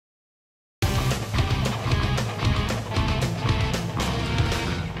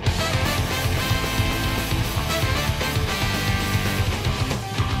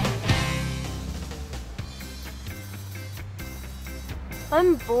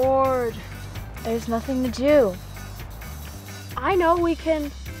I'm bored. There's nothing to do. I know we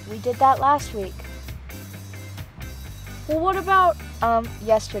did that last week. Well, what about?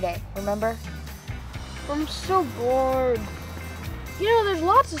 Yesterday, remember? I'm so bored. You know, there's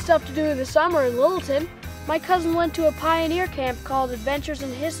lots of stuff to do in the summer in Littleton. My cousin went to a pioneer camp called Adventures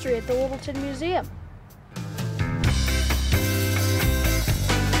in History at the Littleton Museum.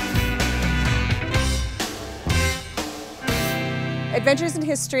 Adventures in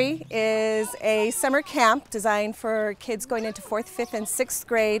History is a summer camp designed for kids going into 4th, 5th, and 6th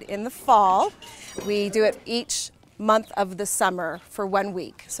grade in the fall. We do it each month of the summer for 1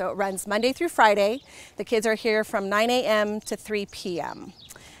 week. So it runs Monday through Friday. The kids are here from 9 a.m. to 3 p.m.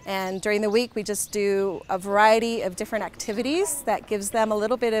 And during the week we just do a variety of different activities that gives them a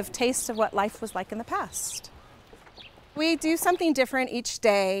little bit of taste of what life was like in the past. We do something different each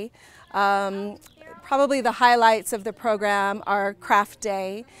day. Probably the highlights of the program are Craft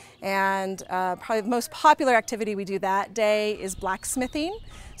Day, and probably the most popular activity we do that day is blacksmithing.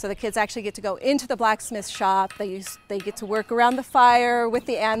 So the kids actually get to go into the blacksmith shop. They get to work around the fire with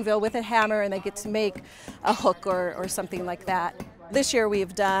the anvil, with a hammer, and they get to make a hook or something like that. This year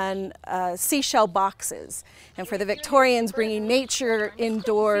we've done seashell boxes, and for the Victorians, bringing nature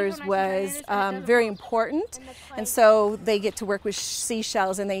indoors was very important, and so they get to work with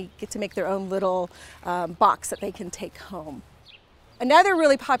seashells and they get to make their own little box that they can take home. Another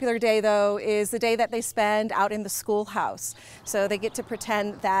really popular day, though, is the day that they spend out in the schoolhouse. So they get to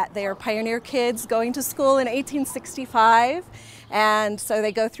pretend that they are pioneer kids going to school in 1865. And so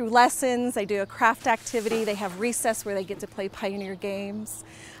they go through lessons, they do a craft activity, they have recess where they get to play pioneer games.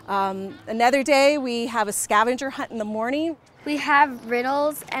 Another day, we have a scavenger hunt in the morning. We have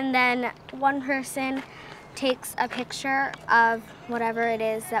riddles, and then one person takes a picture of whatever it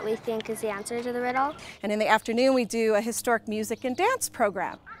is that we think is the answer to the riddle. And in the afternoon we do a historic music and dance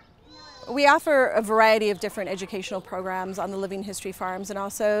program. We offer a variety of different educational programs on the living history farms and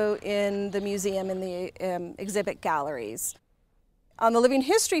also in the museum and the exhibit galleries. On the living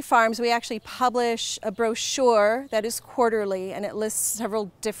history farms we actually publish a brochure that is quarterly, and it lists several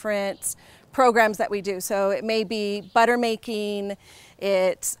different programs that we do. So it may be butter making,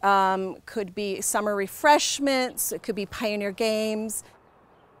 it could be summer refreshments, it could be pioneer games.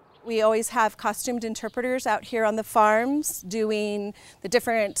 We always have costumed interpreters out here on the farms doing the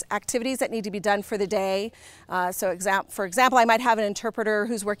different activities that need to be done for the day. For example, I might have an interpreter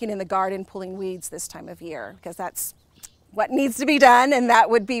who's working in the garden pulling weeds this time of year, because that's what needs to be done, and that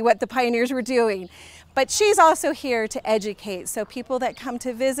would be what the pioneers were doing. But she's also here to educate, so people that come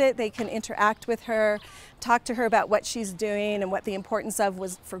to visit, they can interact with her, talk to her about what she's doing and what the importance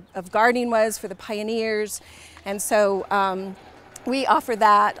of gardening was for the pioneers. And so we offer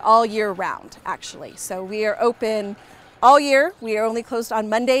that all year round, actually. So we are open all year. We are only closed on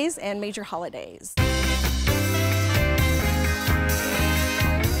Mondays and major holidays.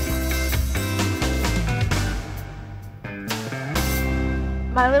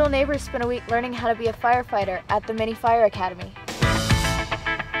 My little neighbor spent a week learning how to be a firefighter at the Mini Fire Academy.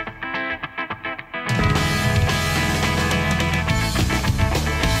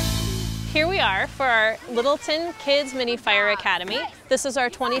 Here we are for our Littleton Kids Mini Fire Academy. This is our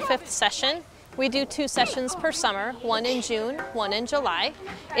 25th session. We do 2 sessions per summer, one in June, one in July.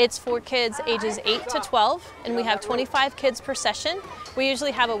 It's for kids ages 8 to 12, and we have 25 kids per session. We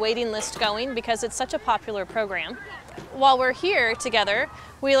usually have a waiting list going because it's such a popular program. While we're here together,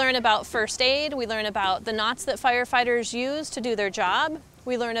 we learn about first aid, we learn about the knots that firefighters use to do their job,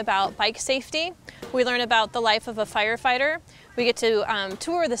 we learn about bike safety, we learn about the life of a firefighter, we get to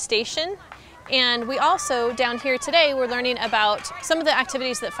tour the station, and we also, down here today, we're learning about some of the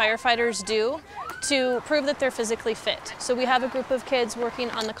activities that firefighters do to prove that they're physically fit. So we have a group of kids working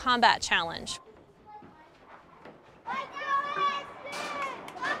on the combat challenge.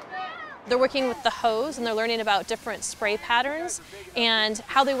 They're working with the hose, and they're learning about different spray patterns and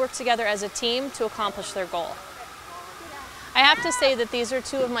how they work together as a team to accomplish their goal. I have to say that these are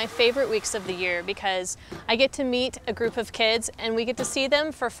 2 of my favorite weeks of the year because I get to meet a group of kids and we get to see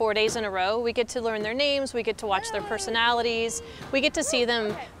them for 4 days in a row. We get to learn their names, we get to watch their personalities, we get to see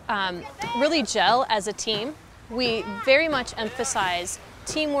them really gel as a team. We very much emphasize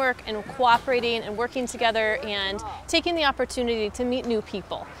teamwork and cooperating and working together and taking the opportunity to meet new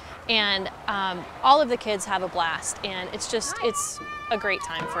people. And all of the kids have a blast, and it's a great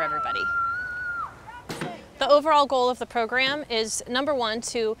time for everybody. The overall goal of the program is, number 1,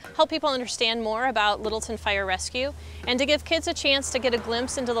 to help people understand more about Littleton Fire Rescue and to give kids a chance to get a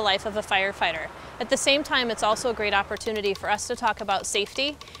glimpse into the life of a firefighter. At the same time, it's also a great opportunity for us to talk about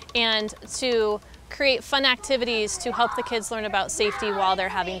safety and to create fun activities to help the kids learn about safety while they're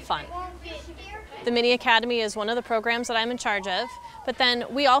having fun. The Mini Academy is one of the programs that I'm in charge of, but then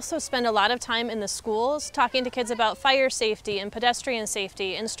we also spend a lot of time in the schools talking to kids about fire safety and pedestrian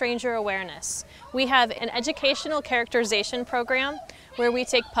safety and stranger awareness. We have an educational characterization program where we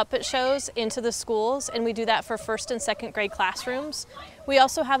take puppet shows into the schools, and we do that for 1st and 2nd grade classrooms. We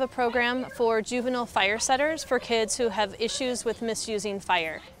also have a program for juvenile fire setters for kids who have issues with misusing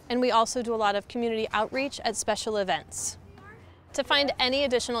fire. And we also do a lot of community outreach at special events. To find any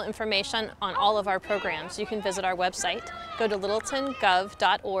additional information on all of our programs, you can visit our website. Go to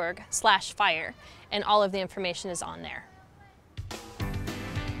littletongov.org/fire, and all of the information is on there.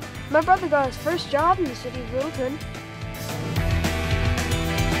 My brother got his first job in the city of Littleton.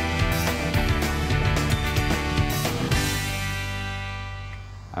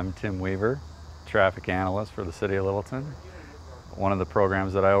 I'm Tim Weaver, traffic analyst for the city of Littleton. One of the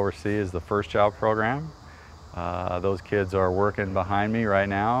programs that I oversee is the First Job program. Those kids are working behind me right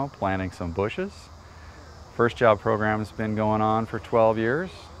now, planting some bushes. First Job program has been going on for 12 years,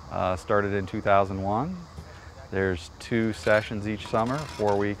 started in 2001. There's 2 sessions each summer,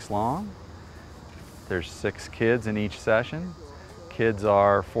 4 weeks long. There's 6 kids in each session. Kids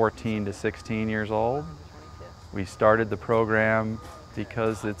are 14 to 16 years old. We started the program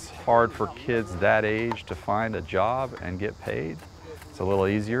because it's hard for kids that age to find a job and get paid. It's a little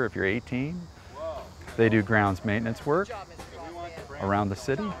easier if you're 18. They do grounds maintenance work around the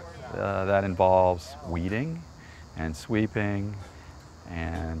city. That involves weeding and sweeping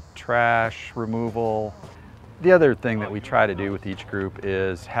and trash removal. The other thing that we try to do with each group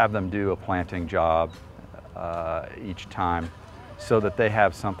is have them do a planting job each time so that they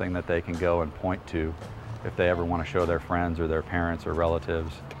have something that they can go and point to if they ever want to show their friends or their parents or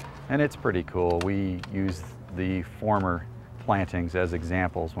relatives. And it's pretty cool. We use the former plantings as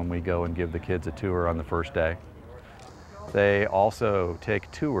examples when we go and give the kids a tour on the first day. They also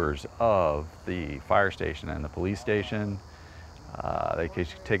take tours of the fire station and the police station. They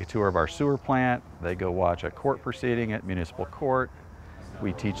take a tour of our sewer plant. They go watch a court proceeding at municipal court.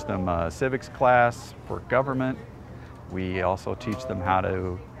 We teach them a civics class for government. We also teach them how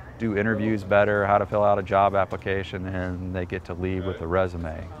to do interviews better, how to fill out a job application, and they get to leave with a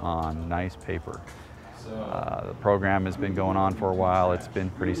resume on nice paper. The program has been going on for a while. It's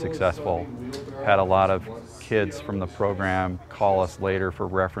been pretty successful. Had a lot of kids from the program call us later for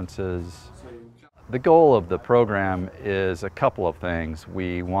references. The goal of the program is a couple of things.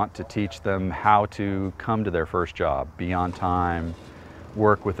 We want to teach them how to come to their first job, be on time,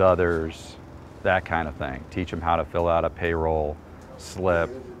 work with others, that kind of thing. Teach them how to fill out a payroll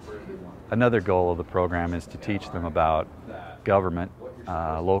slip. Another goal of the program is to teach them about government,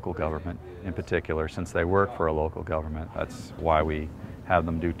 local government in particular, since they work for a local government. That's why we have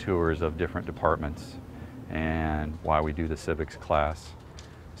them do tours of different departments and why we do the civics class,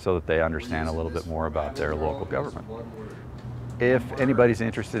 so that they understand a little bit more about their local government. If anybody's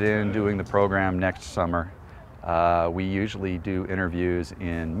interested in doing the program next summer, we usually do interviews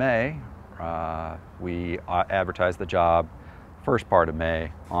in May. We advertise the job first part of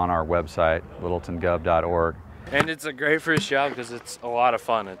May on our website, littletongov.org. And it's a great first job because it's a lot of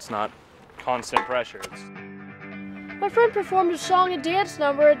fun. It's not constant pressure. My friend performed a song and dance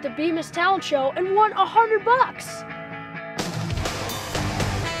number at the Bemis Talent Show and won $100.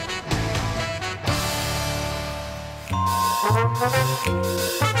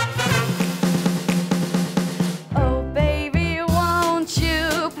 Oh baby, won't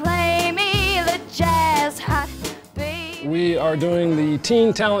you play me the jazz hot baby? We are doing the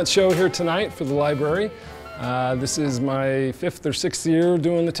Teen Talent Show here tonight for the library. This is my 5th or 6th year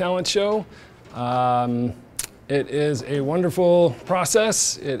doing the talent show. It is a wonderful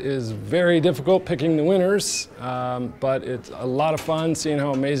process. It is very difficult picking the winners, but it's a lot of fun seeing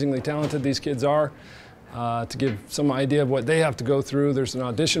how amazingly talented these kids are. To give some idea of what they have to go through, there's an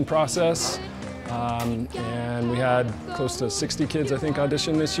audition process, and we had close to 60 kids, I think,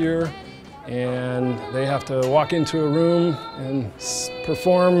 audition this year, and they have to walk into a room and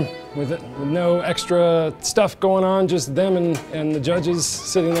perform with no extra stuff going on, just them and the judges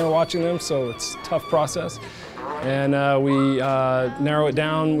sitting there watching them, so it's a tough process. And we narrow it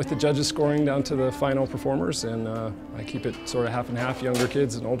down with the judges scoring down to the final performers, and I keep it sort of half and half, younger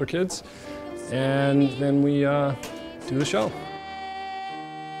kids and older kids. And then we do the show.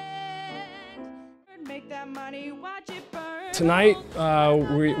 Tonight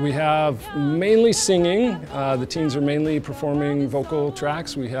we have mainly singing. The teens are mainly performing vocal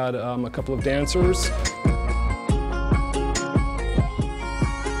tracks. We had a couple of dancers.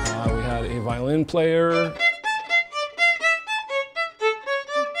 We had a violin player.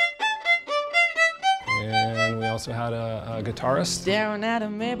 guitarist. Staring at a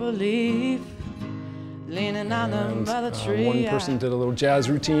maple leaf, leaning on the mother tree. One person did a little jazz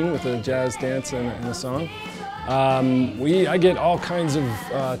routine with a jazz dance and a song. I get all kinds of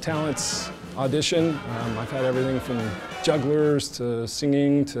talents audition. I've had everything from jugglers to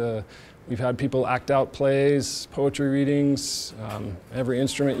singing to we've had people act out plays, poetry readings, every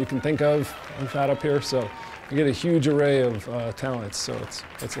instrument you can think of we've had up here. So you get a huge array of talents, so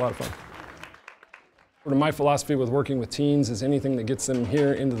it's a lot of fun. My philosophy with working with teens is anything that gets them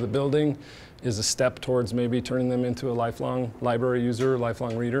here into the building is a step towards maybe turning them into a lifelong library user,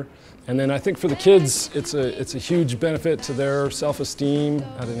 lifelong reader. And then I think for the kids, it's a huge benefit to their self-esteem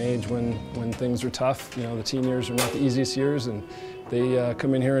at an age when things are tough. You know, the teen years are not the easiest years, and they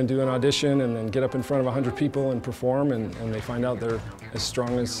come in here and do an audition and then get up in front of 100 people and perform, and they find out they're as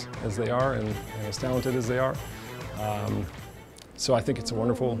strong as they are and as talented as they are. So I think it's a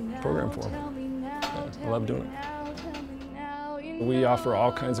wonderful program for them. Yeah, I love doing it. We offer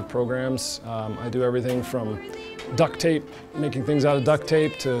all kinds of programs. I do everything from duct tape, making things out of duct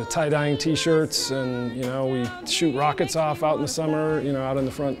tape, to tie-dyeing t-shirts, and we shoot rockets off out in the summer, out in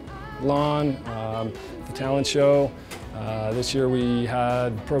the front lawn. The talent show. This year we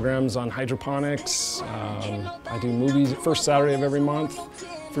had programs on hydroponics. I do movies first Saturday of every month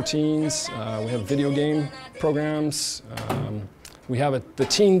for teens. We have video game programs. We have the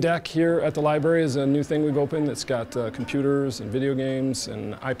teen deck here at the library is a new thing we've opened that's got computers and video games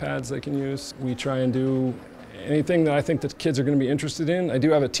and iPads they can use. We try and do anything that I think that kids are going to be interested in. I do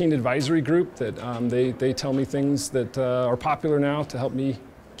have a teen advisory group that they tell me things that are popular now to help me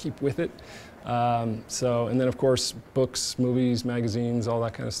keep with it. And then of course books, movies, magazines, all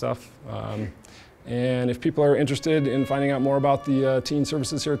that kind of stuff. And if people are interested in finding out more about the teen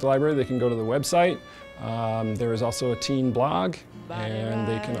services here at the library, they can go to the website. There is also a teen blog, and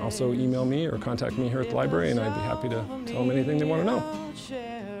they can also email me or contact me here at the library, and I'd be happy to tell them anything they want to know.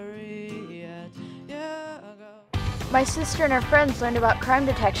 My sister and her friends learned about crime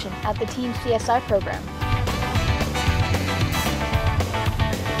detection at the Teen CSI program.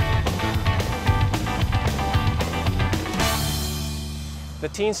 The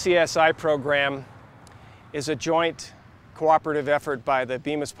Teen CSI program is a joint cooperative effort by the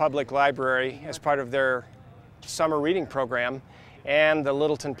Bemis Public Library as part of their summer reading program and the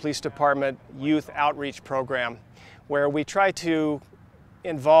Littleton Police Department Youth Outreach Program, where we try to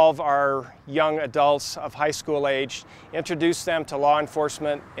involve our young adults of high school age, introduce them to law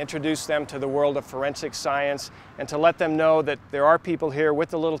enforcement, introduce them to the world of forensic science, and to let them know that there are people here with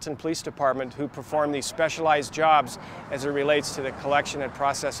the Littleton Police Department who perform these specialized jobs as it relates to the collection and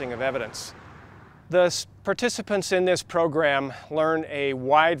processing of evidence. The participants in this program learn a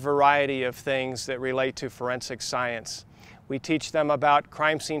wide variety of things that relate to forensic science. We teach them about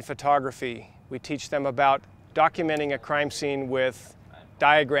crime scene photography. We teach them about documenting a crime scene with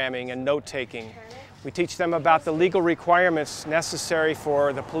diagramming and note-taking. We teach them about the legal requirements necessary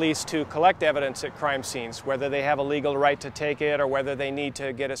for the police to collect evidence at crime scenes, whether they have a legal right to take it or whether they need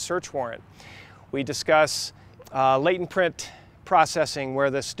to get a search warrant. We discuss latent print processing,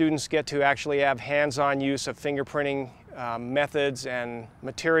 where the students get to actually have hands-on use of fingerprinting methods and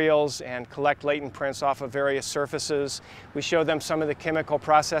materials and collect latent prints off of various surfaces. We show them some of the chemical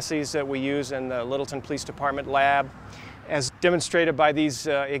processes that we use in the Littleton Police Department lab. As demonstrated by these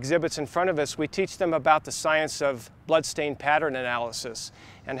exhibits in front of us, we teach them about the science of bloodstain pattern analysis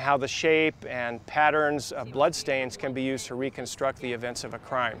and how the shape and patterns of bloodstains can be used to reconstruct the events of a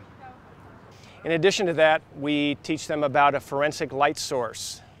crime. In addition to that, we teach them about a forensic light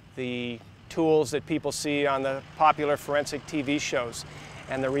source, the tools that people see on the popular forensic TV shows,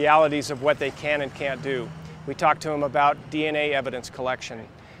 and the realities of what they can and can't do. We talk to them about DNA evidence collection.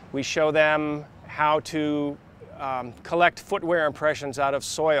 We show them how to collect footwear impressions out of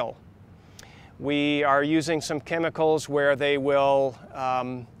soil. We are using some chemicals where they will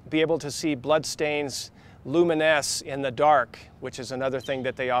be able to see bloodstains luminesce in the dark, which is another thing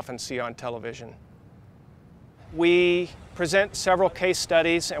that they often see on television. We present several case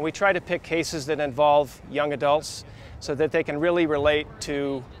studies, and we try to pick cases that involve young adults so that they can really relate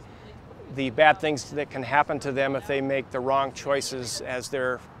to the bad things that can happen to them if they make the wrong choices as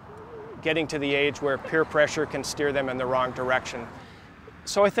they're getting to the age where peer pressure can steer them in the wrong direction.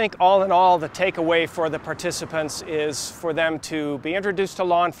 So I think all in all, the takeaway for the participants is for them to be introduced to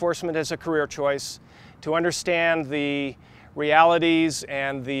law enforcement as a career choice, to understand the realities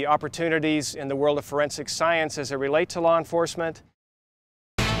and the opportunities in the world of forensic science as they relate to law enforcement.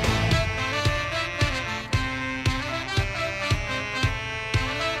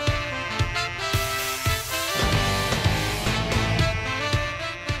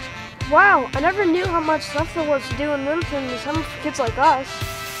 Wow, I never knew how much stuff there was to do in Littleton in the summer for kids like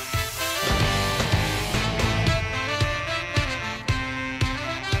us.